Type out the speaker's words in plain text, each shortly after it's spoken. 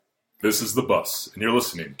This is The Bus, and you're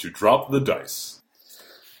listening to Drop the Dice.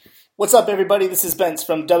 What's up, everybody? This is Bence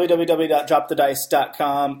from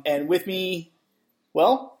www.dropthedice.com, and with me,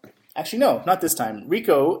 well, actually no, not this time.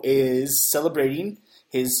 Rico is celebrating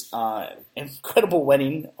his incredible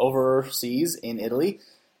wedding overseas in Italy,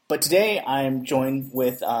 but today I'm joined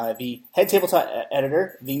with the head tabletop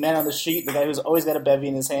editor, the man on the street, the guy who's always got a bevy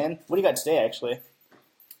in his hand. What do you got today, actually?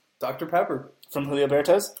 Dr. Pepper. From Julio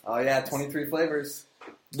Bertos? Oh yeah, 23 flavors.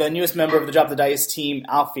 The newest member of the Drop the Dice team,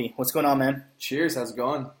 Alfie. What's going on, man? Cheers, how's it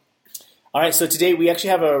going? All right, so today we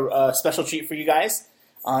actually have a special treat for you guys.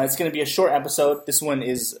 It's going to be a short episode. This one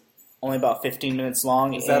is only about 15 minutes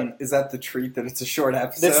long. Is that the treat that it's a short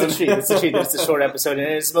episode? That's the treat. That's the treat that it's a short episode, and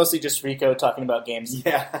it's mostly just Rico talking about games.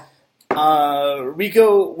 Yeah.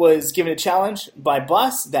 Rico was given a challenge by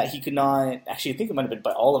Bus that he could not... Actually, I think it might have been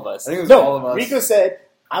by all of us. I think it was all of us. Rico said,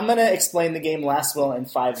 I'm going to explain the game Last Will in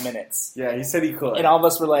 5 minutes. Yeah, he said he could. And all of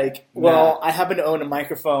us were like, well, I happen to own a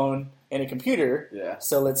microphone and a computer,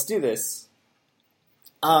 so let's do this.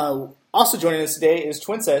 Also joining us today is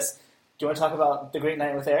Twincess. Do you want to talk about The Great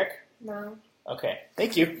Night with Eric? No. Okay,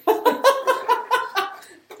 thank you.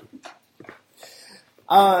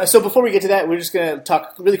 So before we get to that, we're just going to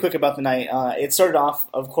talk really quick about the night. It started off,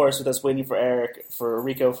 of course, with us waiting for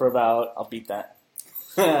Rico for about, I'll beat that.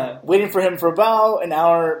 Waiting for him for about an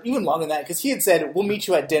hour, even longer than that, because he had said, we'll meet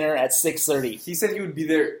you at dinner at 6:30. He said he would be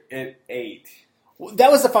there at 8.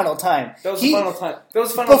 That was the final time. That was the final time. That was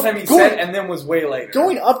the final time he said, and then was way later.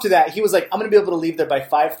 Going up to that, he was like, I'm going to be able to leave there by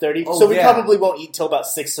 5:30, so we probably won't eat till about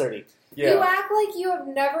 6:30. Yeah. You act like you have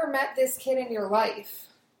never met this kid in your life.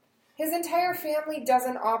 His entire family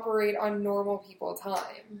doesn't operate on normal people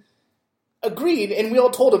time. Agreed, and we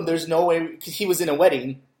all told him there's no way, because he was in a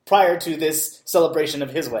wedding prior to this celebration of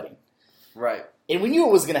his wedding. Right. And we knew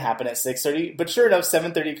it was going to happen at 6:30, but sure enough,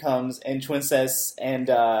 7:30 comes, and Twincess and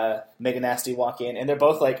Mega Nasty walk in, and they're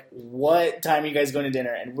both like, what time are you guys going to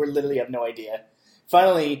dinner? And we literally have no idea.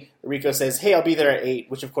 Finally, Rico says, hey, I'll be there at 8,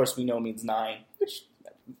 which of course we know means 9, which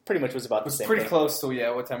pretty much was about the same pretty thing. Close to,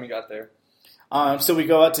 what time we got there. So we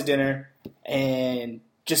go out to dinner, and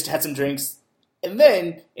just had some drinks. And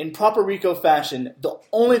then, in proper Rico fashion, the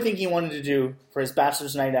only thing he wanted to do for his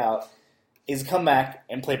bachelor's night out is come back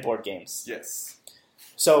and play board games. Yes.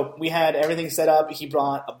 So we had everything set up. He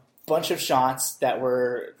brought a bunch of shots that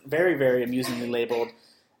were very, very amusingly labeled.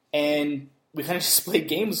 And we kind of just played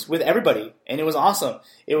games with everybody. And it was awesome.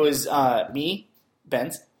 It was me,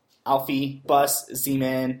 Bent, Alfie, Bus,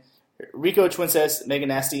 Z-Man, Rico, Twincess, Mega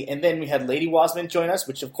Nasty. And then we had Lady Wasman join us,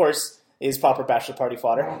 which of course is proper bachelor party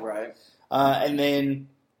fodder. Right. And then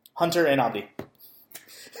Hunter and Abdi.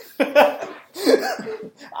 I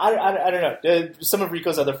don't know. Some of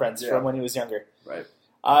Rico's other friends from when he was younger. Right.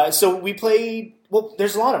 So we played... Well,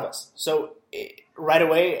 there's a lot of us. So right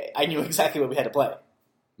away, I knew exactly what we had to play.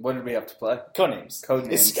 What did we have to play? Codenames.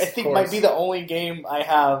 Codenames. I think might be the only game I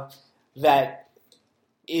have that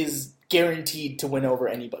is guaranteed to win over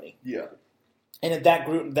anybody. Yeah. And at that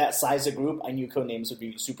group, that size of group, I knew Codenames would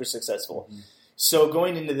be super successful. Mm-hmm. So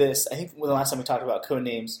going into this, I think the last time we talked about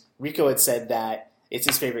Codenames, Rico had said that it's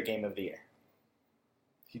his favorite game of the year.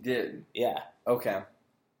 He did? Yeah. Okay.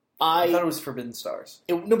 I thought it was Forbidden Stars.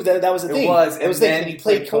 No, but that was the thing. It was, and then he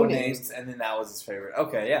played Codenames, and then that was his favorite.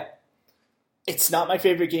 Okay, yeah. It's not my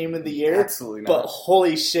favorite game of the year. Absolutely not. But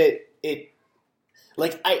holy shit, if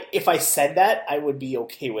I said that, I would be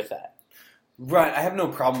okay with that. Right, I have no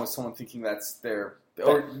problem with someone thinking that's their...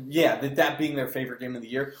 that being their favorite game of the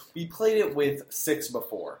year. We played it with 6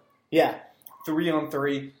 before. Yeah.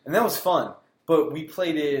 3-on-3, and that was fun. But we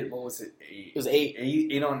played it, what was it? 8? It was 8. 8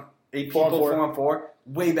 people, 4-on-4.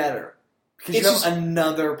 Way better. Because you have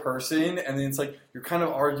another person, and then it's like, you're kind of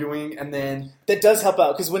arguing, and then... That does help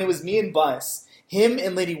out, because when it was me and Bus, him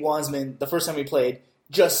and Lady Wasman, the first time we played,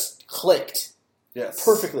 just clicked. Yes.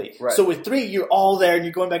 Perfectly. Right. So with 3, you're all there, and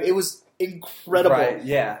you're going back. It was incredible. Right,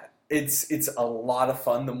 yeah. It's a lot of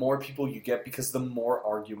fun the more people you get because the more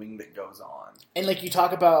arguing that goes on. And like you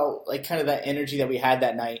talk about like kind of that energy that we had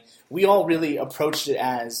that night, we all really approached it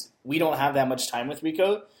as we don't have that much time with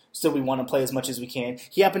Rico, so we want to play as much as we can.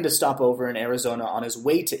 He happened to stop over in Arizona on his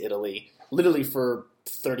way to Italy, literally for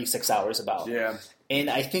 36 hours about. Yeah. And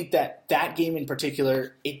I think that game in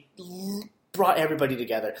particular, it brought everybody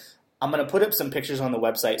together. I'm going to put up some pictures on the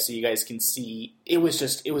website so you guys can see. It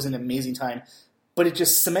was an amazing time. But it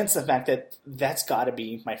just cements the fact that that's got to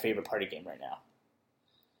be my favorite party game right now.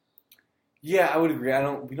 Yeah, I would agree.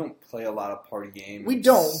 We don't play a lot of party games. We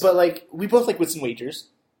don't, but like we both like Wits and Wagers.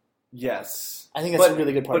 Yes. I think that's a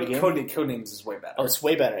really good party game. Codenames is way better. Oh, it's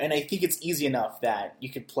way better. And I think it's easy enough that you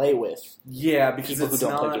could play with because people who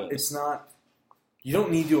don't play games. It's not You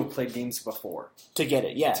don't need to have played games before to get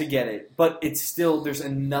it. Yeah, to get it, but it's still there's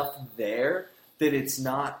enough there that it's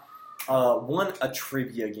not a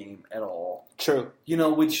trivia game at all. True.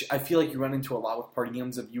 Which I feel like you run into a lot with party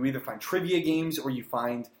games. Of you either find trivia games or you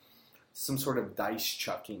find some sort of dice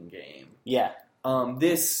chucking game. Yeah.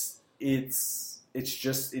 It's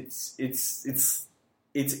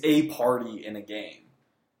a party in a game.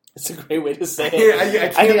 It's a great way to say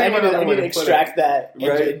it. I need to extract that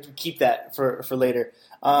and keep that for later.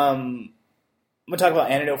 I'm going to talk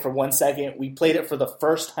about Antidote for 1 second. We played it for the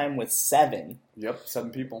first time with 7. Yep,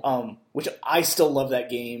 7 people. Which I still love that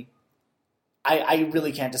game. I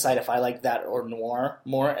really can't decide if I like that or Noir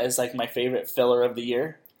more as like my favorite filler of the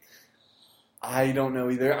year. I don't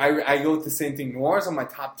know either. I go with the same thing. Noir's on my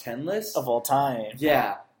top 10 list. Of all time.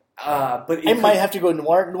 Yeah. But it might have to go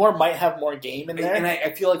Noir. Noir might have more game in there. And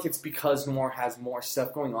I feel like it's because Noir has more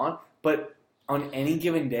stuff going on. But on any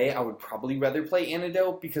given day, I would probably rather play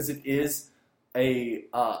Antidote because it is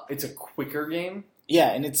it's a quicker game.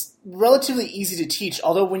 Yeah, and it's relatively easy to teach.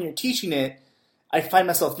 Although when you're teaching it, I find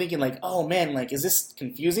myself thinking like, oh man, like, is this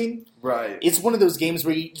confusing? Right. It's one of those games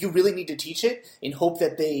where you really need to teach it and hope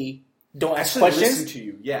that they don't ask actually questions. Listen to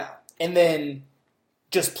you, yeah. And then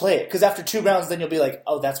just play it. Because after 2 rounds, then you'll be like,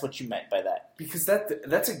 oh, that's what you meant by that. Because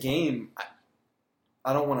that's a game,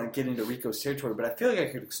 I don't want to get into Rico's territory, but I feel like I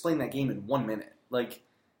could explain that game in 1 minute. Like,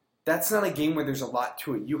 that's not a game where there's a lot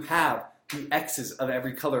to it. You have the X's of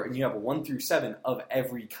every color, and you have a 1 through 7 of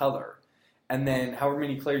every color. And then however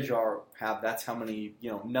many players you have, that's how many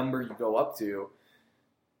number you go up to.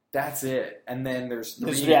 That's it. And then there's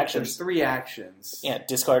 3 actions. There's 3 actions. Yeah,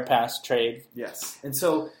 discard, pass, trade. Yes. And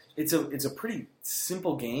so it's a pretty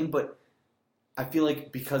simple game, but I feel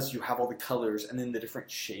like because you have all the colors and then the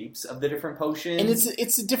different shapes of the different potions. And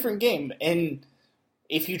it's a different game. And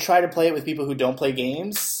if you try to play it with people who don't play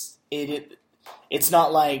games, it's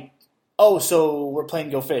not like, oh, so we're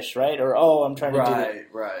playing Go Fish, right? Or, oh, I'm trying to do it.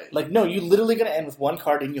 Right. Like, no, you're literally going to end with 1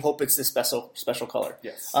 card, and you hope it's this special color.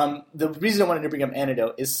 Yes. The reason I wanted to bring up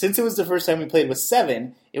Antidote is since it was the first time we played with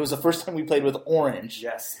 7, it was the first time we played with orange.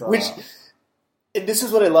 Yes. Which, and this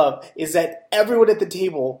is what I love, is that everyone at the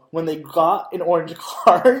table, when they got an orange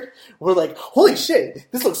card, were like, holy shit,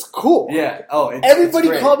 this looks cool. Yeah. Oh, everybody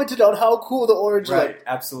it's commented on how cool the orange looked. Right,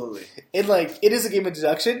 absolutely. And, like, it is a game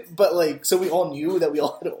introduction, but, like, so we all knew that we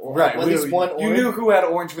all had orange. Right. At least one orange. You knew who had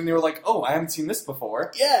orange when they were like, oh, I haven't seen this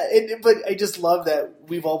before. Yeah, but I just love that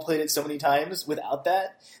we've all played it so many times without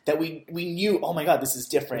that we knew, oh my god, this is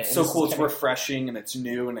different. It's so cool, it's refreshing, and it's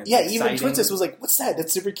new, and it's exciting. Even Twinsys was like, what's that?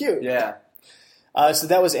 That's super cute. Yeah. So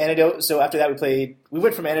that was Antidote. So after that we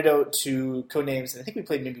went from Antidote to Codenames, and I think we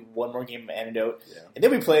played maybe one more game of Antidote. Yeah. And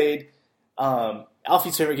then we played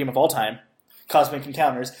Alfie's favorite game of all time, Cosmic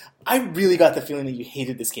Encounters. I really got the feeling that you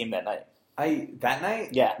hated this game that night. That night?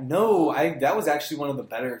 Yeah. No, that was actually one of the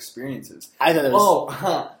better experiences. I thought it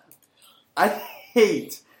was... I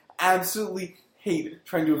absolutely hate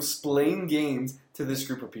trying to explain games to this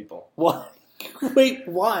group of people. What? Wait,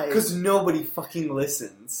 why? Because nobody fucking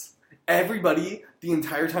listens. Everybody, the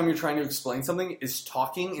entire time you're trying to explain something, is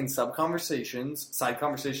talking in side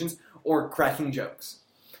conversations, or cracking jokes.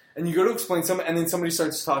 And you go to explain something, and then somebody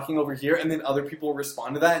starts talking over here, and then other people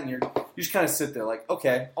respond to that, and you just kind of sit there like,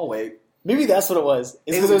 okay, I'll wait. Maybe that's what it was.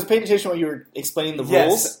 It's because I was paying attention when you were explaining the rules.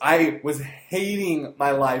 Yes, I was hating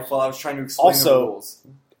my life while I was trying to explain the rules.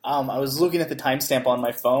 I was looking at the timestamp on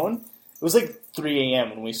my phone. It was like 3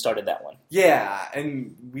 a.m. when we started that one. Yeah,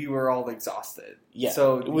 and we were all exhausted. Yeah,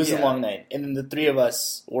 so it was a long night. And then the 3 of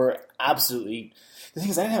us were absolutely... The thing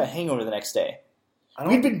is, I didn't have a hangover the next day.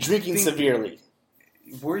 We'd been drinking severely.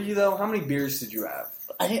 Were you, though? How many beers did you have?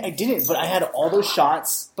 I didn't, but I had all those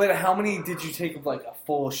shots. But how many did you take of, like, a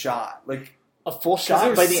full shot? Like a full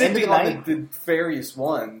shot by the end of the night? The various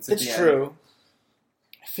ones. It's true.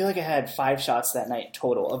 I feel like I had 5 shots that night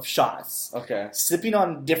total of shots. Okay. Sipping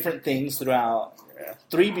on different things throughout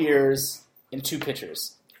 3 beers and 2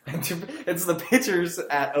 pitchers. It's the pitchers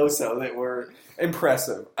at Oso that were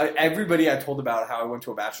impressive. Everybody I told about how I went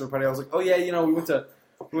to a bachelor party, I was like, oh yeah, we went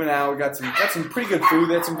out, we got some pretty good food,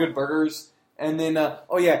 they had some good burgers, and then,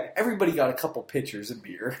 everybody got a couple pitchers of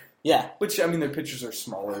beer. Yeah. Which, I mean, their pitchers are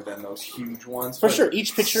smaller than those huge ones. For sure,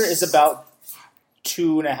 each pitcher is about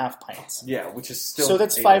 2.5 pints. Yeah, which is still so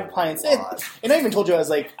that's 5 pints. And I even told you, I was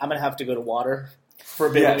like, I'm going to have to go to water for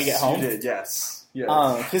a bit when we get home. You did, yes.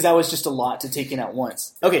 Because that was just a lot to take in at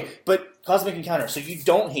once. Okay, but Cosmic Encounter, so you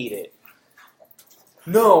don't hate it.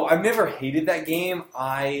 No, I've never hated that game.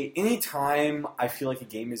 Anytime I feel like a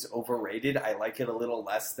game is overrated, I like it a little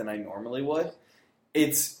less than I normally would.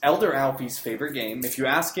 It's Elder Alfie's favorite game. If you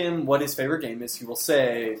ask him what his favorite game is, he will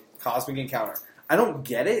say Cosmic Encounter. I don't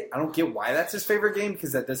get it. I don't get why that's his favorite game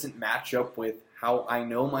because that doesn't match up with how I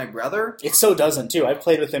know my brother. It so doesn't, too. I've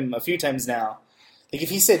played with him a few times now. Like, if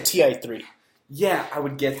he said TI3. Yeah, I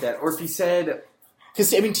would get that. Or if he said...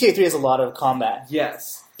 Because, I mean, TI3 has a lot of combat.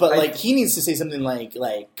 Yes. But, like, he needs to say something like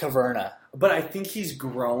Caverna. But I think he's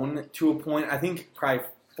grown to a point. I think probably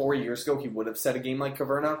 4 years ago he would have said a game like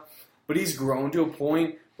Caverna. But he's grown to a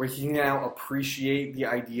point where he can now appreciate the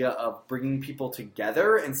idea of bringing people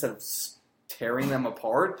together instead of tearing them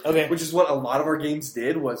apart. Okay. Which is what a lot of our games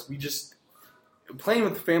did, was we just... Playing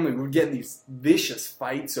with the family, we would get in these vicious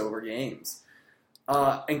fights over games.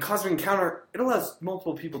 And Cosmic Encounter, it allows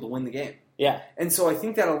multiple people to win the game. Yeah. And so I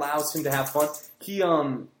think that allows him to have fun. He,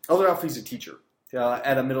 Elder Alfie's a teacher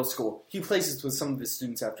at a middle school. He plays this with some of his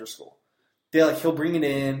students after school. He'll bring it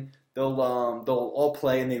in. They'll all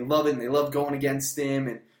play, and they love it, and they love going against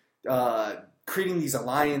him, and creating these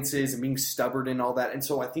alliances and being stubborn and all that. And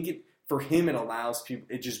so I think for him, it allows people.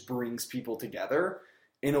 It just brings people together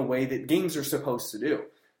in a way that games are supposed to do.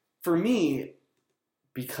 For me,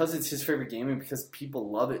 because it's his favorite game and because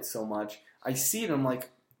people love it so much, I see it and I'm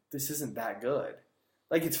like, this isn't that good.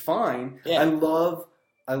 Like, it's fine. Yeah. I love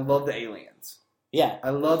the aliens. Yeah.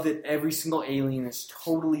 I love that every single alien is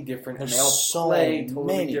totally different and There's they all so play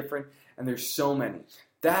totally many. different, and there's so many.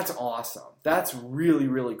 That's awesome. That's really,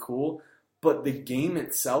 really cool. But the game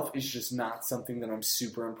itself is just not something that I'm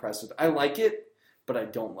super impressed with. I like it, but I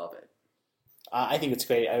don't love it. I think it's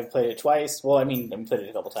great. I've played it twice. Well, I mean, I've played it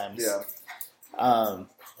a couple times. Yeah. I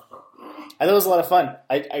thought it was a lot of fun.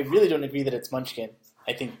 I really don't agree that it's Munchkin.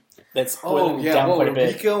 I think that's down quite a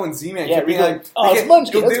bit. Rico and Z-Man. Yeah, kept being Rico, like, it's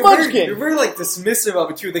Munchkin, it's Munchkin. They're very like dismissive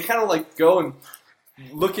of it too. They kind of like go and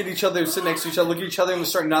look at each other, sit next to each other, look at each other, and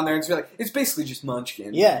start nodding their heads. Be like, it's basically just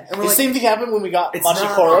Munchkin. Yeah, and the same thing happened when we got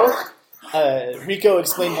Machikoro. Rico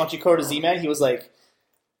explained Machikoro to Z-Man. He was like,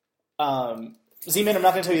 Z-Man, I'm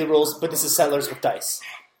not going to tell you the rules, but this is Settlers with dice.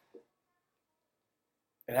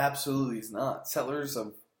 It absolutely is not. Settlers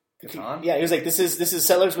of Catan? Yeah, he was like, this is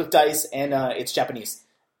Settlers with dice, and it's Japanese.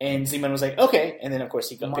 And Z-Man was like, okay. And then, of course,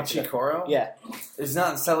 he got picked it up. Machikoro? Yeah. It's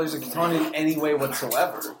not Settlers of Catan in any way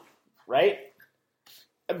whatsoever. Right?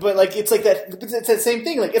 But, like, it's like that. It's that same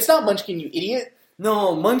thing. Like, it's not Munchkin, you idiot.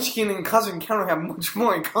 No, Munchkin and Cosmic Encounter have much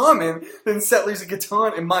more in common than Settlers of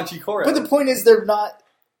Catan and Machikoro. But the point is, they're not.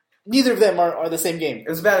 Neither of them are the same game. It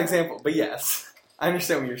was a bad example, but yes. I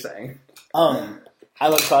understand what you're saying. I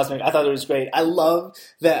love Cosmic. I thought it was great. I love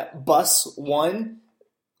that Bus won,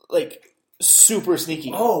 like, super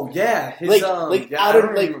sneaky. Oh, yeah. His, Like, yeah, out I of,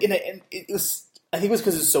 don't like, remember. it was, I think it was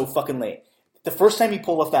because it was so fucking late. The first time he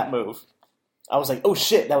pulled off that move, I was like, oh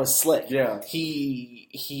shit, that was slick. Yeah.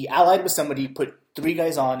 He allied with somebody, put 3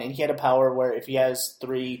 guys on, and he had a power where if he has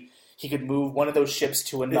 3, he could move one of those ships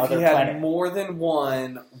to another If he had planet. more than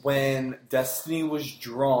one when Destiny was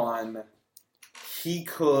drawn, he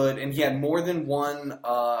could, and he had more than one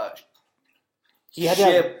He had to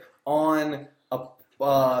have, ship on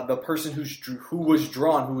the person who was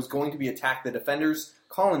drawn, who was going to be attacked, the defenders'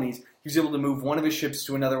 colonies. He was able to move one of his ships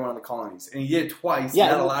to another one of the colonies, and he did it twice. yeah.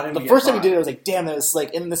 and that allowed him The to first get time he did it, I was like, damn, that was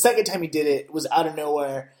slick. And the second time he did it, it was out of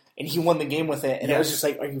nowhere, and he won the game with it. And I was Yes. just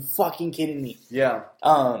like, are you fucking kidding me? Yeah.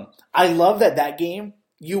 I love that game,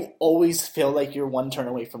 you always feel like you're one turn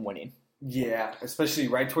away from winning. Yeah, especially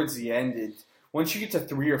right towards the end. Once you get to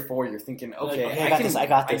 3 or 4, you're thinking, okay, Like, I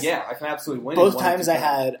got this. Yeah, I can absolutely win. Both in 1 times to I 10.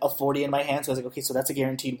 had a 40 in my hand, so I was like, okay, so that's a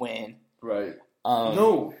guaranteed win. Right. Um,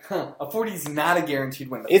 No, a 40 is not a guaranteed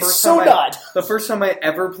win. The It's first so time not. The first time I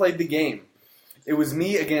ever played the game, it was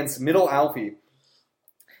me against Middle Alfie.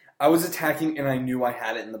 I was attacking, and I knew I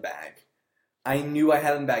had it in the bag. I knew I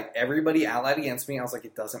had it in the bag. Everybody allied against me. I was like,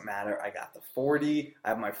 it doesn't matter. I got the 40. I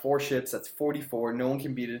have my 4 ships. That's 44. No one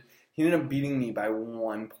can beat it. He ended up beating me by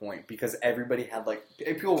 1 point because everybody had, like,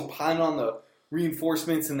 people were piling on the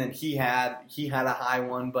reinforcements, and then he had a high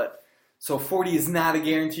one. But so 40 is not a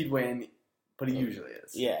guaranteed win, but it usually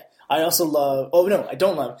is. Yeah. I also love... Oh, no, I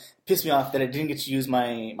don't love... It pissed me off that I didn't get to use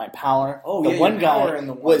my power. Oh, the yeah, one your guy power in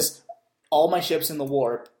the one. was... All my ships in the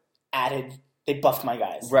warp added... They buffed my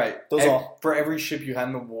guys. Right. Those all... For every ship you had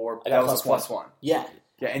in the war, I that got was a plus +1. Yeah.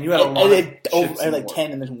 Yeah, and you had a lot I of had, ships I had in like the war.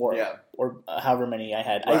 10 in the warp. Yeah. Or however many I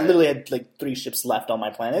had. Right. I literally had like 3 ships left on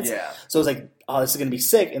my planets. Yeah. So I was like, oh, this is going to be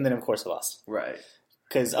sick. And then, of course, I lost. Right.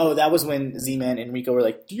 Because, that was when Z-Man and Rico were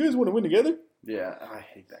like, do you guys want to win together? Yeah, I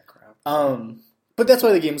hate that crap. But that's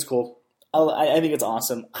why the game's cool. I think it's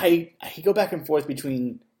awesome. I go back and forth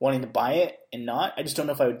between wanting to buy it and not. I just don't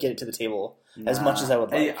know if I would get it to the table as much as I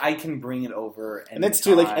would like. I can bring it over. And that's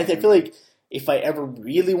true. Like I feel like if I ever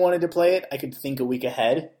really wanted to play it, I could think a week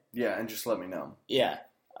ahead. Yeah, and just let me know. Yeah.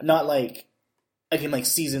 Not like a game like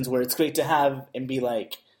Seasons where it's great to have and be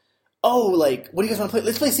like, oh, like, what do you guys want to play?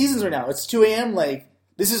 Let's play Seasons right now. It's 2 a.m. Like,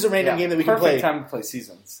 this is a random game that we can play. Perfect time to play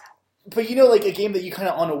Seasons. But like a game that you kind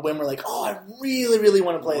of on a whim are like, oh, I really, really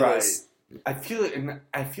want to play this. I feel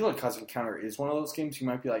like Cosmic Counter is one of those games you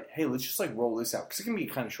might be like, hey, let's just like roll this out because it can be a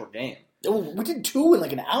kind of short game. Oh, we did 2 in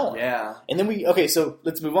like an hour. Yeah. And then so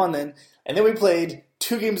let's move on then. And then we played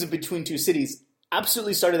 2 games of Between Two Cities.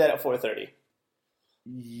 Absolutely started that at 4:30.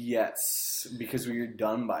 Yes, because we were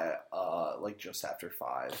done by like just after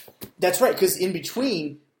 5. That's right, because in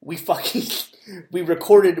between we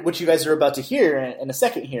recorded what you guys are about to hear in a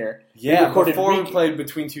second here. Yeah, we recorded before we played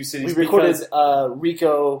Between Two Cities. We recorded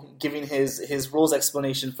Rico giving his rules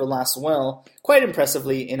explanation for Last Will quite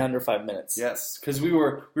impressively in under 5 minutes. Yes, because we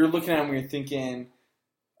were looking at it and we were thinking,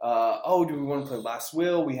 do we want to play Last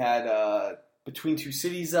Will? We had Between Two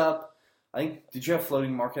Cities up. I think, did you have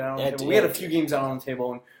Floating Market out on the table? We had a few games out on the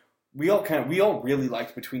table, and we all really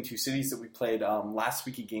liked Between Two Cities that we played last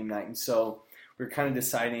week at game night, and so we were kind of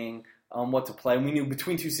deciding what to play. And we knew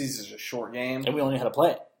Between Two Cities is a short game, and we all knew how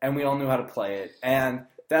to play it. And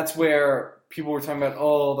that's where people were talking about,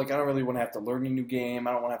 I don't really want to have to learn a new game.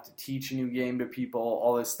 I don't want to have to teach a new game to people.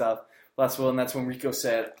 All this stuff. Last Will, and that's when Rico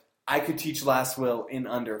said, I could teach Last Will in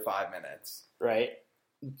under 5 minutes. Right.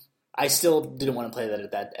 I still didn't want to play that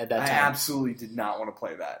at that time. I absolutely did not want to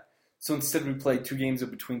play that. So instead we played 2 games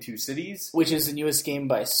of Between Two Cities. Which is the newest game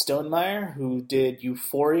by Stonemaier, who did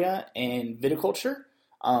Euphoria and Viticulture.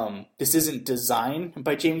 This isn't designed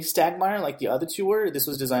by Jamie Stagmeyer like the other 2 were. This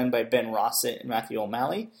was designed by Ben Rossett and Matthew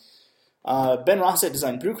O'Malley. Ben Rossett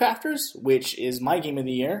designed Brewcrafters, which is my game of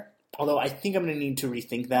the year. Although I think I'm going to need to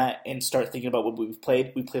rethink that and start thinking about what we've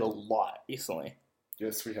played. We played a lot recently.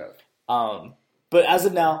 Yes, we have. But as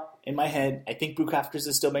of now, in my head, I think Brewcrafters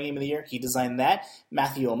is still my game of the year. He designed that.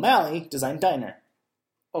 Matthew O'Malley designed Diner.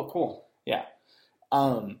 Oh, cool. Yeah.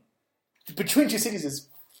 Between Two Cities is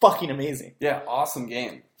fucking amazing. Yeah, awesome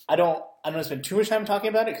game. I don't want to spend too much time talking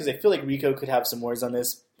about it because I feel like Rico could have some words on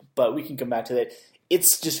this, but we can come back to that.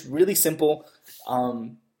 It's just really simple.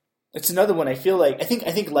 It's another one I feel like I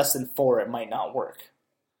think less than 4 it might not work.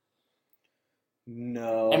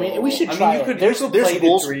 No. I mean, we should try it. There's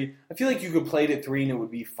rules. 3. I feel like you could play it at 3 and it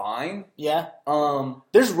would be fine. Yeah.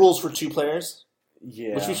 There's rules for 2 players.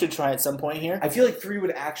 Yeah. Which we should try at some point here. I feel like 3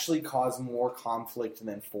 would actually cause more conflict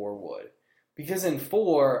than 4 would. Because in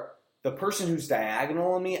 4, the person who's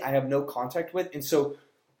diagonal on me, I have no contact with, and so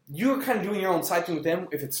you're kind of doing your own side thing with them.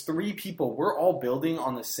 If it's 3 people, we're all building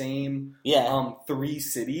on the same 3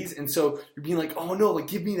 cities, and so you're being like, oh no, like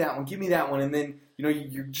give me that one, and then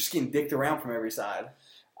you're just getting dicked around from every side.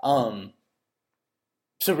 So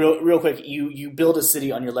real quick, you build a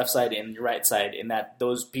city on your left side and your right side, and that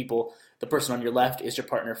those people, the person on your left is your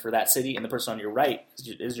partner for that city, and the person on your right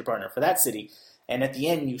is your partner for that city. And at the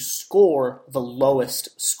end, you score the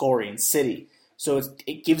lowest scoring city. So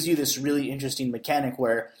it gives you this really interesting mechanic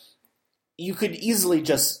where you could easily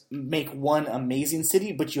just make one amazing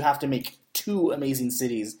city, but you have to make 2 amazing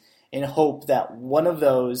cities and hope that one of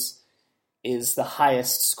those is the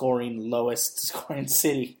highest scoring, lowest scoring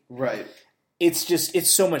city. Right.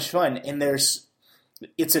 It's so much fun, and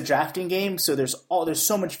it's a drafting game, so there's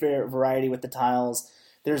so much variety with the tiles.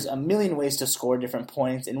 There's a million ways to score different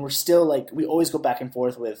points, and we're still we always go back and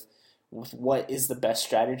forth with what is the best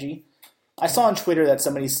strategy. I saw on Twitter that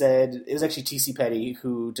somebody said, it was actually TC Petty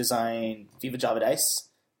who designed Viva Java Dice.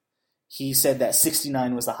 He said that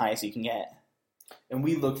 69 was the highest you can get. And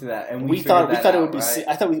we looked at that, and we thought it would be. Right?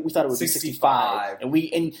 I thought we thought it would 65. be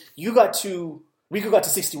 65, and you got to Rico got to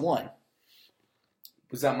 61.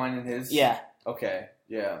 Was that mine and his? Yeah. Okay.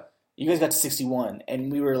 Yeah. You guys got to 61,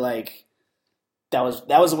 and we were like, that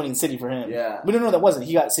was a winning city for him. Yeah. But no, that wasn't.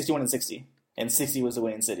 He got 61 and 60, and 60 was the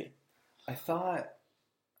winning city. I thought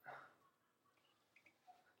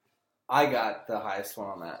I got the highest one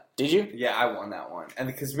on that. Did you? Yeah, I won that one. And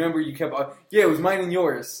because remember, you kept it was mine and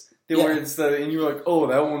yours. And you were like, oh,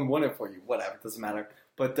 that one won it for you. Whatever, it doesn't matter.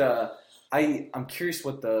 But I'm curious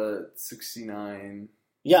what the 69.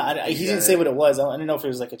 Yeah, he didn't say what it was. I didn't know if it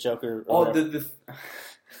was like a joke or.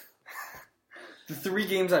 The 3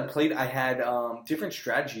 games I played, I had different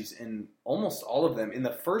strategies in almost all of them. In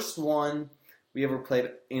the first one we ever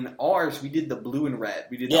played, in ours, we did the blue and red.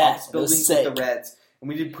 We did the office buildings with the reds, and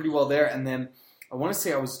we did pretty well there. And then I want to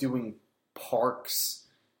say I was doing parks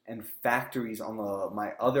and factories on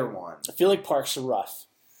my other one. I feel like parks are rough.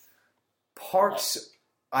 Parks,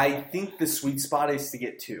 I think the sweet spot is to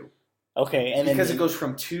get 2. Okay, and because it goes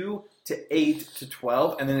from 2 to 8 to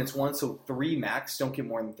 12, and then it's 1, so 3 max. Don't get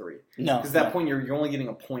more than 3. No, because at that point you're only getting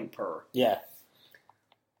a point per. Yeah.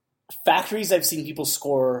 Factories, I've seen people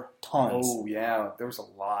score tons. Oh, yeah. There was a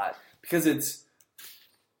lot. Because it's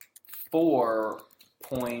 4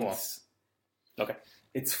 points. Okay.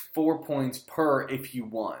 It's 4 points per if you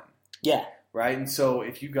won. Yeah. Right? And so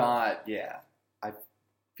if you got, I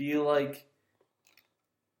feel like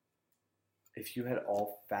if you had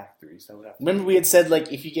all factories, that would have to... Remember we had said,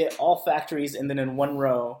 like, if you get all factories and then in one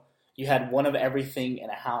row, you had one of everything in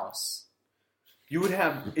a house. You would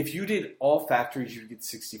have, if you did all factories, you'd get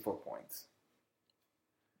 64 points.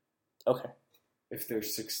 Okay. If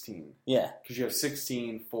there's 16. Yeah. Because you have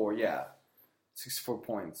 16 for, 64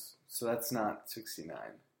 points. So that's not 69.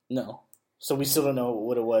 No. So we still don't know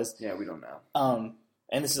what it was. Yeah, we don't know.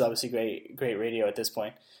 And this is obviously great radio at this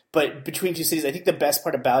point. But Between Two Cities, I think the best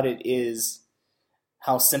part about it is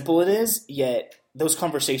how simple it is, yet those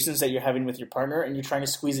conversations that you're having with your partner and you're trying to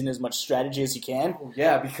squeeze in as much strategy as you can.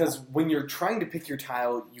 Yeah, because when you're trying to pick your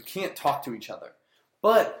tile, you can't talk to each other.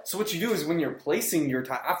 But, so what you do is when you're placing your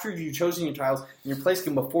tile, after you've chosen your tiles, and you're placing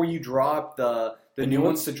them before you draw up the new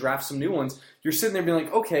ones to draft some new ones, you're sitting there being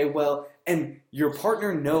like, okay, well, and your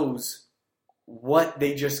partner knows what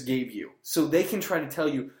they just gave you. So they can try to tell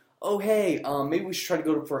you, oh, hey, maybe we should try to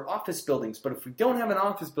go for office buildings. But if we don't have an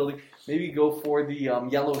office building, maybe go for the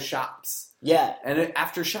yellow shops. Yeah. And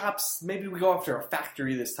after shops, maybe we go after a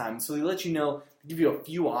factory this time. So they let you know, give you a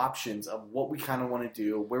few options of what we kind of want to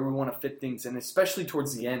do, where we want to fit things in, especially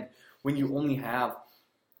towards the end when you only have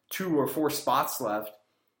 2 or 4 spots left.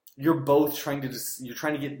 You're both trying to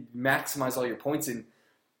maximize all your points and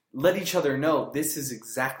let each other know this is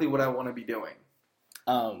exactly what I want to be doing.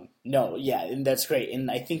 No, yeah, and that's great.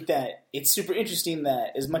 And I think that it's super interesting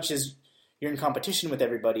that as much as you're in competition with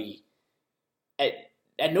everybody,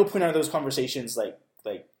 at no point are those conversations like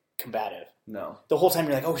combative. No. The whole time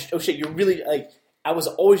you're like, oh shit, you're really like, I was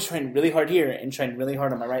always trying really hard here and trying really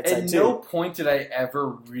hard on my right side too. At no point did I ever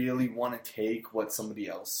really want to take what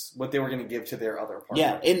they were going to give to their other partner.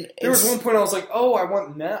 Yeah, and there was one point I was like, oh, I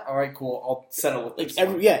want that. All right, cool. I'll settle with this.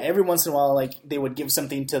 Every once in a while, like they would give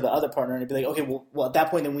something to the other partner and it'd be like, okay, well at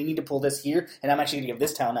that point then we need to pull this here, and I'm actually going to give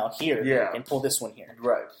this tile now here, and pull this one here.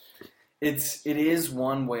 Right. It is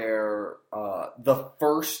one where the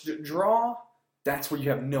first draw, that's where you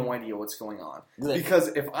have no idea what's going on. Because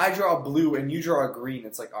if I draw a blue and you draw a green,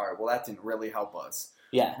 it's like, all right, well, that didn't really help us.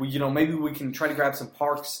 Yeah. Maybe we can try to grab some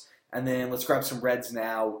parks, and then let's grab some reds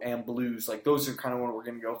now and blues. Like, those are kind of what we're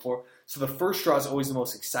going to go for. So the first draw is always the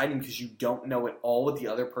most exciting because you don't know at all what the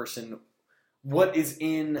other person, what is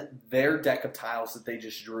in their deck of tiles that they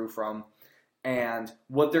just drew from, and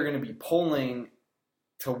what they're going to be pulling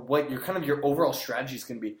to what your overall strategy is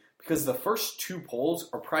going to be. Because the first 2 polls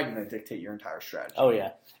are probably going to dictate your entire strategy. Oh,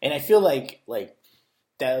 yeah. And I feel like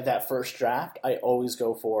that first draft, I always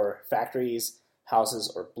go for factories,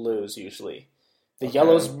 houses, or blues usually. The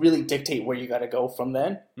yellows really dictate where you got to go from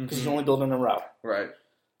then, because you can only build in a row. Right.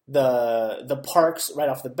 The parks, right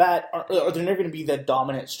off the bat, they're never going to be the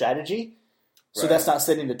dominant strategy, so that's not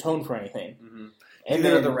setting the tone for anything. Mm-hmm. And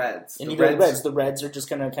neither are the reds. And neither are the reds. The reds are just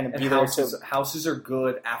going to kind of be there. Houses are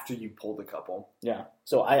good after you pulled a couple. Yeah.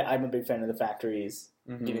 So I'm a big fan of the factories,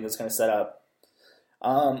 getting this kind of set up.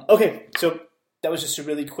 Okay, so that was just a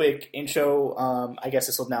really quick intro. I guess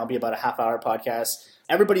this will now be about a half-hour podcast.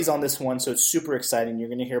 Everybody's on this one, so it's super exciting. You're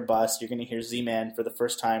going to hear Bus. You're going to hear Z-Man for the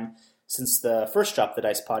first time since the first Drop the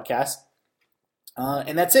Dice podcast.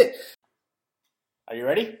 And that's it. Are you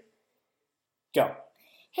ready? Go.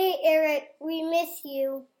 Hey, Eric, we miss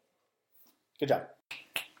you. Good job.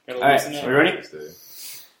 All right, are we ready?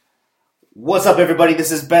 What's up, everybody?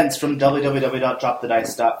 This is Bence from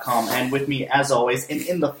www.dropthedice.com, and with me, as always, and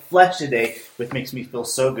in the flesh today, which makes me feel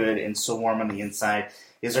so good and so warm on the inside,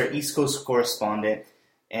 is our East Coast correspondent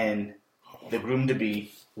and the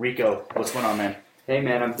groom-to-be, Rico. What's going on, man? Hey,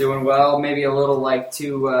 man, I'm doing well. Maybe a little,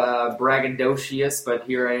 too braggadocious, but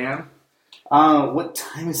here I am. What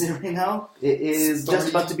time is it right now? It is just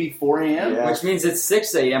about to be 4 a.m. Yeah. Which means it's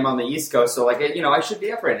 6 a.m. on the East Coast, so, I should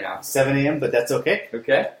be up right now. 7 a.m., but that's okay.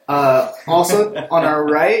 Okay. Also, on our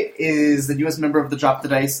right is the newest member of the Drop the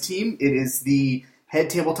Dice team. It is the head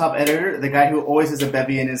tabletop editor, the guy who always has a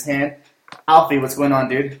bevy in his hand. Alfie, what's going on,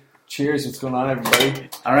 dude? Cheers, what's going on, everybody?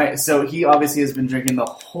 All right, so he obviously has been drinking the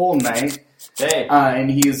whole night. Hey.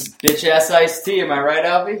 And he's... Bitch-ass iced tea, am I right,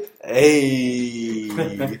 Alfie?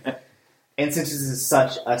 Hey. And since this is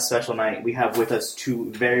such a special night, we have with us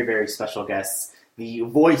 2 very, very special guests. The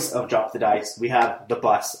voice of Drop the Dice, we have the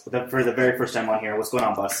Bus, for the very first time on here. What's going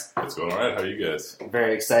on, Bus? It's going all right. How are you guys?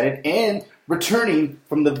 Very excited. And returning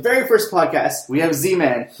from the very first podcast, we have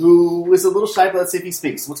Z-Man, who is a little shy, but let's see if he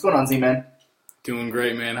speaks. What's going on, Z-Man? Doing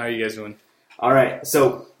great, man. How are you guys doing? All right,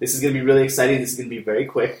 so this is going to be really exciting. This is going to be very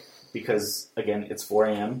quick. because, again, it's 4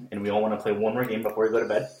 a.m. and we all want to play one more game before we go to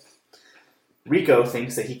bed. Rico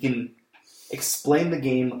thinks that he can explain the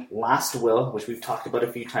game Last Will, which we've talked about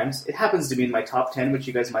a few times. It happens to be in my top 10, which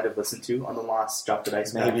you guys might have listened to on the last Drop the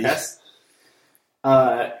Dice podcast.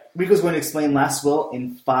 Rico's going to explain Last Will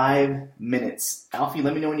in 5 minutes. Alfie,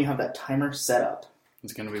 let me know when you have that timer set up.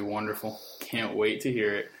 It's going to be wonderful. Can't wait to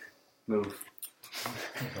hear it. Move.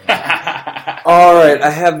 All right, I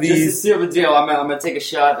have Just to these. seal the deal, I'm gonna take a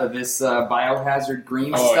shot of this biohazard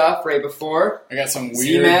green Oh, stuff right before. I got some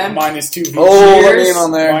See, weird man? -2 VP. Oh, let Cheers. me in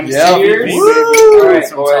on there. Minus Yeah. 2 VP, baby. Woo! All right,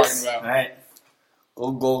 That's what I'm boys. talking All about. right.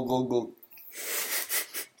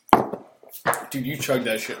 Go. Dude, you chugged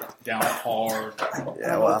that shit down hard. I don't Yeah,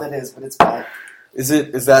 know wow. what that is, but it's bad. Is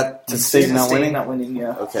that to state not winning? Not winning,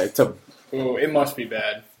 yeah. Okay, to Oh, it must be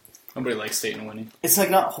bad. Nobody likes Satan winning. It's like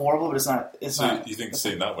not horrible, but it's not. It's So not. you think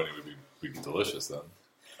saying that winning would be delicious then?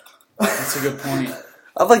 That's a good point.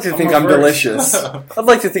 I'd like to think I'm delicious. I'd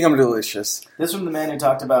like to think I'm delicious. This from the man who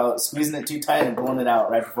talked about squeezing it too tight and blowing it out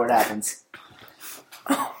right before it happens.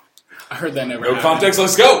 I heard that never No happened. context,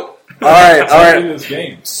 let's go! All right. In this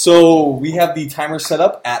game. So we have the timer set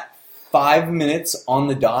up at 5 minutes on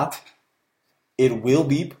the dot. It will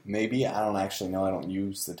beep, maybe. I don't actually know. I don't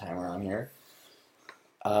use the timer on here.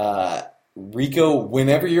 Rico,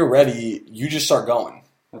 whenever you're ready, you just start going.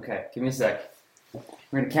 Okay, give me a sec.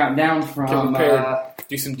 We're gonna count down Get from prepared.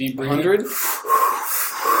 Do some deep breathing. 100.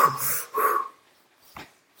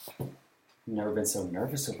 Never been so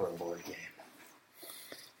nervous over a board game.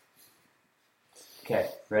 Okay,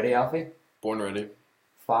 ready, Alfie? Born ready.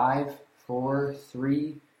 5, 4,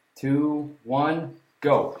 3, 2, 1,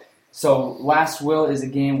 go. So, Last Will is a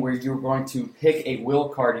game where you're going to pick a will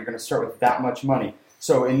card. You're going to start with that much money.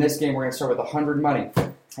 So, in this game, we're going to start with 100 money.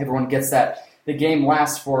 Everyone gets that. The game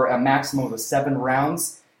lasts for a maximum of 7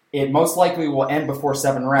 rounds. It most likely will end before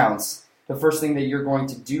 7 rounds. The first thing that you're going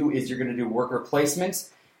to do is you're going to do worker placement.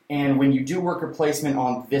 And when you do worker placement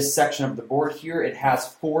on this section of the board here, it has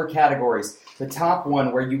 4 categories. The top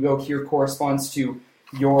one, where you go here, corresponds to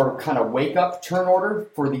your kind of wake-up turn order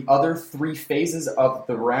for the other 3 phases of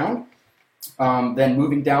the round. Then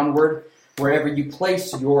moving downward, wherever you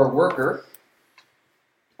place your worker,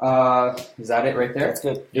 is that it right there? That's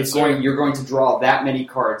good. You're going to draw that many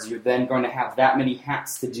cards. You're then going to have that many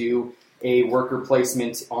hats to do a worker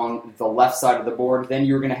placement on the left side of the board. Then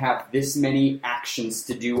you're going to have this many actions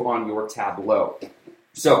to do on your tableau.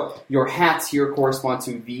 So your hats here correspond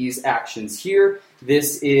to these actions here.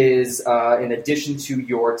 This is in addition to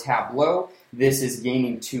your tableau. This is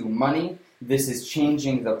gaining 2 money. This is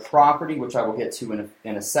changing the property, which I will get to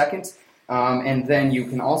in a second. And then you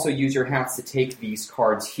can also use your hats to take these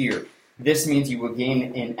cards here. This means you will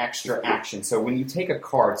gain an extra action. So when you take a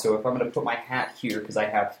card, so if I'm going to put my hat here, because I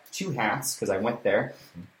have 2 hats, because I went there,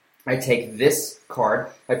 I take this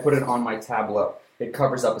card, I put it on my tableau. It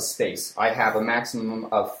covers up a space. I have a maximum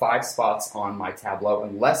of 5 spots on my tableau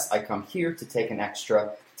unless I come here to take an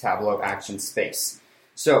extra tableau action space.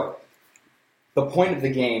 So the point of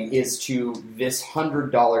the game is this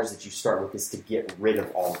 $100 that you start with is to get rid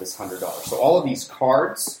of all of this $100. So all of these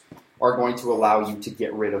cards are going to allow you to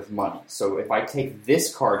get rid of money. So if I take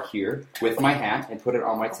this card here with my hat and put it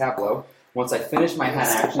on my tableau, once I finish my hat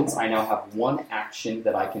actions, I now have 1 action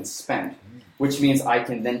that I can spend, which means I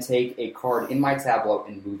can then take a card in my tableau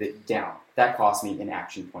and move it down. That costs me an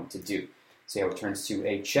action point to do. See how it turns to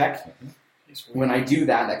a check? When I do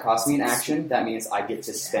that, that costs me an action. That means I get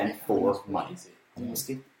to spend 4 money.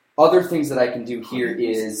 Other things that I can do here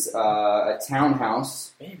is a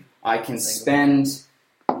townhouse. I can spend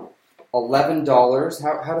 $11.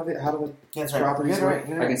 How do the properties work?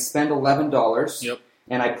 I can spend $11. Yep.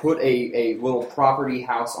 And I put a little property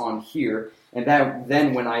house on here, and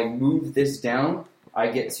then when I move this down, I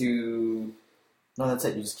get to No, that's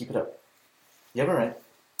it. You just keep it up. You have it right.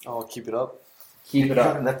 I'll keep it up. keep it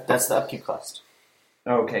up. That's the upkeep cost.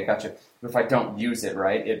 Okay, gotcha. If I don't use it,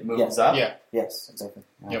 right, it moves Yes. up? Yeah. Yes, exactly.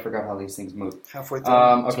 I forgot how these things move. Halfway through.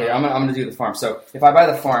 Okay, I'm gonna do the farm. So if I buy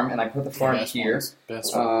the farm and I put the farm Best here, ones.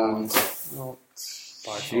 Best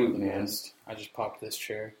shoot, man. I just popped this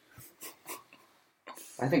chair.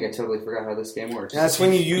 I think I totally forgot how this game works. That's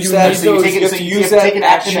when you use You that. need So those- you have to use that take an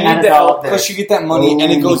action action and and a dog. plus you get that money,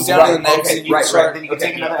 and it goes down to the Right, next. okay, and you right, start- Then you can Okay,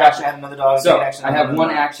 take another gotcha. action, add another dog. So take an action, I add have another one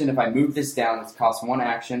dog. action. If I move this down, it costs 1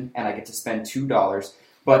 action, and I get to spend $2.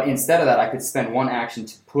 But instead of that, I could spend 1 action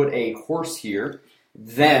to put a horse here,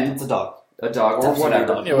 then It's a dog. a dog or Absolutely whatever,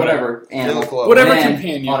 a dog. Yeah, whatever animal. Little club. Whatever Then,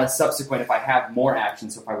 companion. on a subsequent, if I have more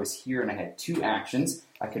actions, so if I was here and I had 2 actions,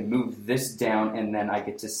 I can move this down, and then I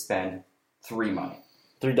get to spend 3 money.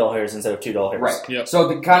 $3 instead of $2. Right. Yep. So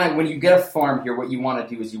the kind of when you get a farm here, what you want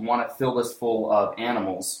to do is you want to fill this full of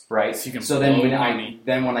animals, right? So you can then blow when money.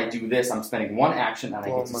 when I do this, I'm spending 1 action and I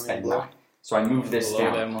Blow get to money, spend blow. 9. So I move this Blow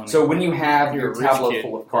that down. money. So when you have You're your a rich tableau kid.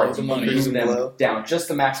 full of cards, Blow you the money. move Use them them blow. down just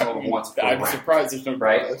the maximum of once per I'm round, surprised there's no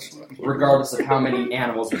Right. garage. regardless of how many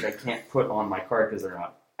animals, which I can't put on my card because they're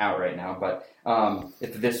not out right now. But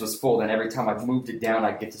if this was full, then every time I've moved it down,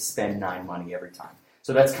 I get to spend 9 money every time.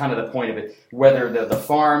 So that's kind of the point of it. Whether the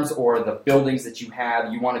farms or the buildings that you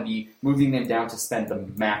have, you want to be moving them down to spend the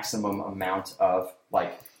maximum amount of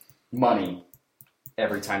money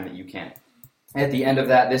every time that you can. At the end of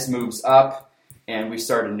that, this moves up, and we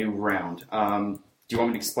start a new round. Do you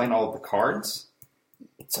want me to explain all of the cards?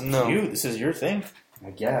 It's up No. to you. This is your thing. I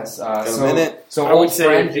guess. a minute. So I would old say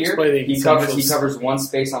friend here, explain the he essentials. covers 1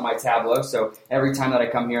 space on my tableau. So every time that I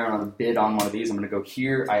come here and I'm bid on one of these, I'm going to go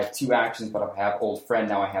here. I have 2 actions, but if I have old friend,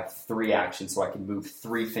 now I have 3 actions, so I can move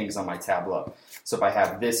 3 things on my tableau. So if I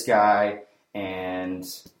have this guy and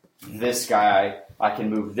this guy, I can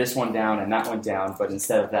move this one down and that one down, but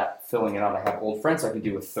instead of that filling it out, I have old friend, so I can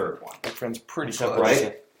do a 3rd one. My friend's pretty Shut close. up,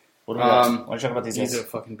 Right? What do we got? Want to talk about these These guys? are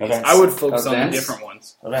fucking beasts. Events. I would focus on the Events. different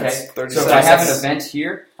ones. Events. Okay. 30 So if I have an seconds. event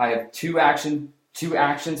here, I have 2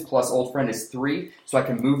 actions plus old friend is 3, so I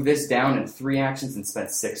can move this down in 3 actions and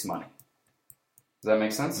spend 6 money. Does that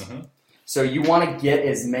make sense? Mhm. So you want to get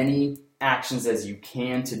as many actions as you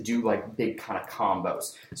can to do big kind of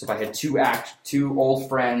combos. So if I had 2 old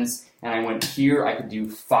friends and I went here, I could do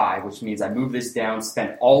 5, which means I move this down,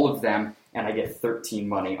 spend all of them, and I get 13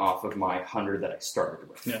 money off of my 100 that I started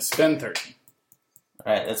with. Yeah, spend 13.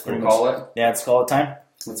 All right, that's We'll pretty call much. it. Yeah, let's call it time.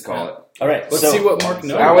 Let's call it. All right, Let's so, see what Mark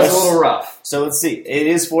knows. That was a little rough. So let's see. It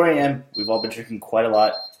is 4 a.m. We've all been drinking quite a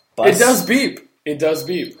lot. Bus. It does beep. It does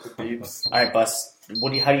beep. All right, Bus.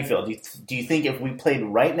 How do you feel? Do you think if we played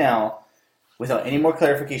right now, without any more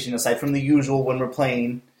clarification aside from the usual when we're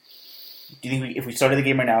playing, do you think if we started the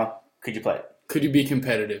game right now, could you play it? Could you be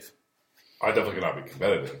competitive? I definitely cannot be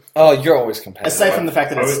competitive. Oh, you're always competitive. Aside from the fact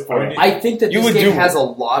that I it's would- 4 a.m. I think that You this would game do- has a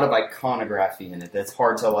lot of iconography in it that's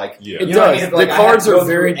hard to Yeah. It You know what I does. mean? The Like, I cards have to are go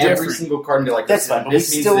very through every different. single card and be like, That's this, fine, but this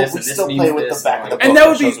we means still- this, we and this still means play with this, the back of the like- And book that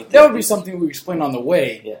would shows be what that would they be do. something we explain on the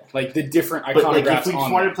way. Yeah. Like the different But iconographs if we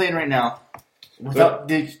on wanted there. to play it right now, without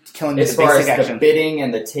killing as the far basic as action, the bidding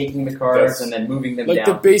and the taking the cards That's- and then moving them Like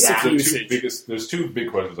down. the basic that- The usage. there's 2 big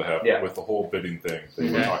questions I have Yeah. with the whole bidding thing that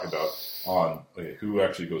you were Okay. talking about on who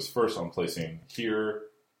actually goes first on placing here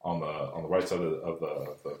on the right side of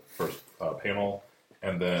the first panel,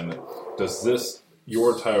 and then does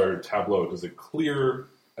your entire tableau, does it clear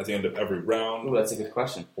at the end of every round, Ooh, that's a good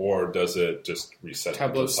question. or does it just reset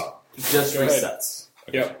Tableaus. to the top? Just Go ahead. resets.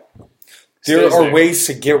 Yep. There Stays are there. ways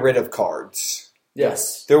to get rid of cards.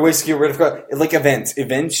 Yes. There are ways to get rid of cards. Like events.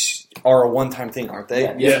 Events are a one-time thing, aren't they?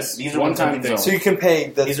 Yeah. Yes. These are one-time one-time things. So you can pay.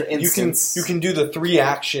 These are you can instants. you can do the 3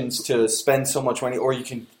 actions to spend so much money, or you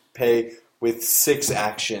can pay with 6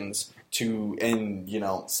 actions to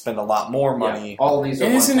spend a lot more money. Yeah. All of these are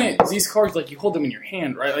And isn't one-time. it these cards like you hold them in your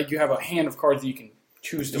hand, right? Like you have a hand of cards that you can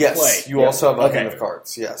choose to Yes, play. you Yeah. also have a Okay. hand of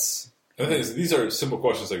cards. Yes. And the thing is, these are simple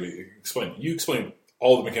questions. Like you explain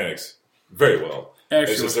all the mechanics very well. It's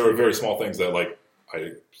Actually, just there were very small things that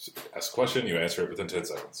I ask a question, you answer it within 10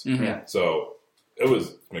 seconds. Mhm. Yeah. So it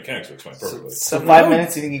was mechanics were explained perfectly. so 5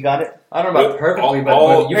 minutes. You think you got it? I don't know about But perfectly, but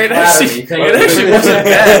all- you It flatter actually, me. Thank it you. actually wasn't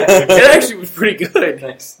bad. It actually was pretty good.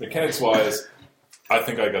 Thanks. Mechanics wise, I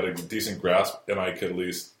think I got a decent grasp, and I could at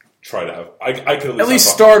least try to have. I could at At least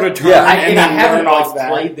have start a turn Yeah. and I then haven't learn off that.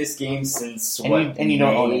 played this game since And what? you- and you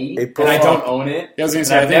don't own May? it. And I don't own it. Yeah, I was gonna And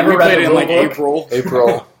say, I I've think never we read played the it in like rulebook. April.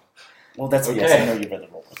 April. Well, that's Okay. yes. I know you've read the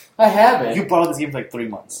rule. I haven't. You brought up this game for like 3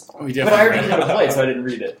 months. We but I definitely already knew how read to it. play, so I didn't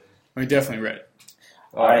read it. We definitely read it.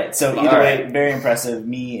 All right. So All either right. way, very impressive.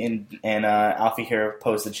 Me and Alfie here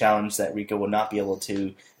posed the challenge that Rico will not be able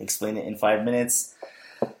to explain it in 5 minutes.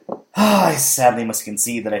 I sadly must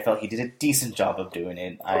concede that I felt he did a decent job of doing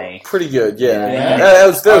it. Pretty good. Yeah. Yeah. That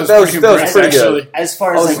was pretty impressed, good. actually. As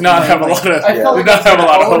far I as did like, not have a lot of. I felt Did like not have a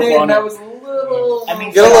lot of own hope it, on and I it. was a little. I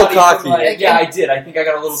mean, Get a little cocky. cocky. Yeah, I did. I think I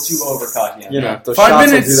got a little too over cocky. You know, those 5 shots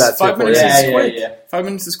will minutes. do that 5 too. minutes Yeah, is yeah, quick. yeah. 5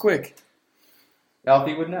 minutes is quick.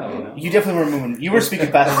 Alfie would know. You know? you definitely were moving. You were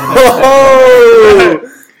speaking faster than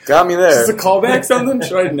Oh, got me Is there. this a callback? Something?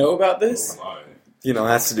 Should I know about this?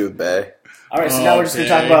 Has to do with Bay. All right. So now we're just going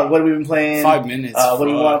to talk Okay. about what we've been playing. 5 minutes. What do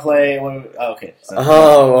we want to play? Okay. So,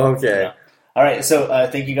 Oh, okay. all right. So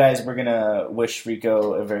thank you guys. We're gonna wish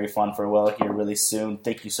Rico a very fun farewell here really soon.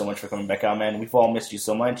 Thank you so much for coming back out, man. We've all missed you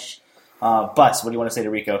so much. Butts, what do you want to say to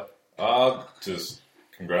Rico? just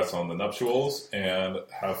congrats on the nuptials and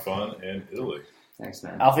have fun in Italy. Thanks,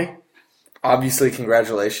 man. Alfie? obviously,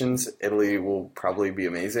 congratulations. Italy will probably be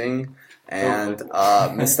amazing. And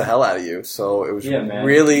missed the hell out of you. So it was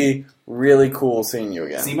really, really cool seeing you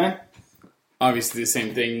again. Z-Man? Obviously, the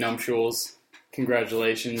same thing. Nuptials.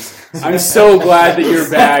 Congratulations. I'm so glad that you're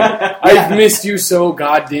back. I've missed you so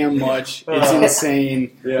goddamn much. It's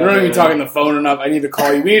insane. We're not even talking the phone enough. I need to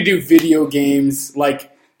call you. We need to do video games, like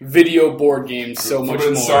video board games, so much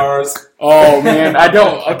more. Stars. Oh man, I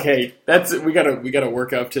don't. Okay, we gotta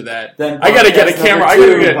work up to that. Then I gotta get a podcast camera. number I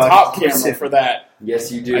gotta 2. get a top camera for that.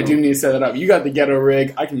 Yes, you do. I do need to set that up. You got the ghetto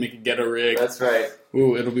rig. I can make a ghetto rig. That's right.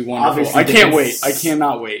 Ooh, it'll be wonderful. Obviously, I can't wait. I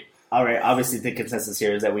cannot wait. All right, obviously the consensus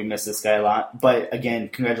here is that we miss this guy a lot. But again,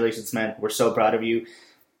 congratulations, man. We're so proud of you.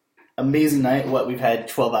 Amazing night. We've had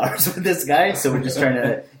 12 hours with this guy, so we're just trying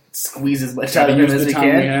to squeeze as much out of him Use as the we time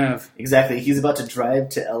we can. have. Exactly. He's about to drive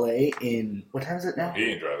to LA in, what time is it now?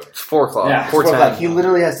 He ain't driving. It's 4 o'clock. Yeah, 4 4 o'clock. He o'clock.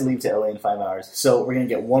 literally has to leave to LA in 5 hours. So we're going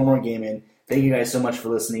to get one more game in. Thank you guys so much for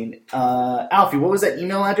listening. Alfie, what was that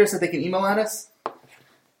email address that they can email at us?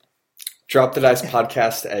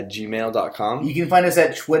 DropTheDicePodcast@gmail.com. You can find us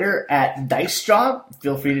at Twitter at DiceDrop.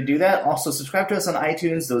 Feel free to do that. Also, subscribe to us on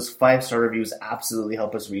iTunes. Those 5-star reviews absolutely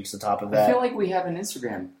help us reach the top of I that. feel like we have an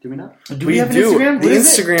Instagram. Do we not? Do we have an Instagram? The What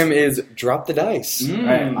is it? Instagram is Drop the Dice. All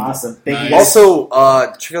right, awesome. Thank you. Nice. Guys. Also,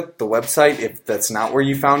 check out the website if that's not where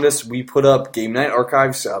you found us. We put up game night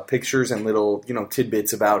archives, pictures, and little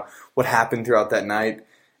tidbits about what happened throughout that night,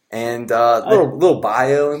 and little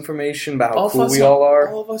bio information about how cool we all are.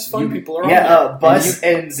 All of us fun people are on Yeah, there. Buzz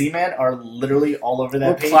and Z-Man are literally all over that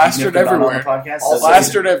We're page. plastered Even if they're not on everywhere. the podcast, Also, so-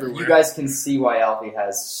 Plastered everywhere. You guys can see why Alfie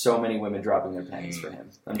has so many women dropping their panties for him.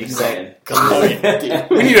 I'm just saying.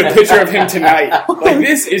 We need a picture of him tonight. Like,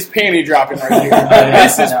 this is panty dropping right here.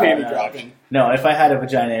 This is panty dropping. No, if I had a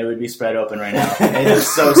vagina, it would be spread open right now. It is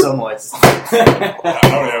so moist. I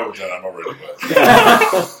don't have a vagina. I'm already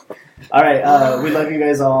but All right, we love you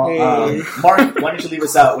guys all. Mark, why don't you leave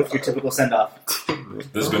us out with your typical send-off?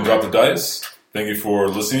 This has been Drop the Dice. Thank you for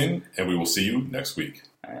listening, and we will see you next week.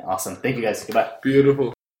 All right, awesome. Thank you guys. Goodbye.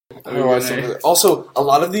 Beautiful. Also, a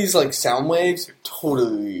lot of these sound waves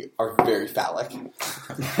totally are very phallic.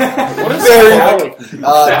 What is Very phallic?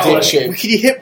 dick shaped. Can you hit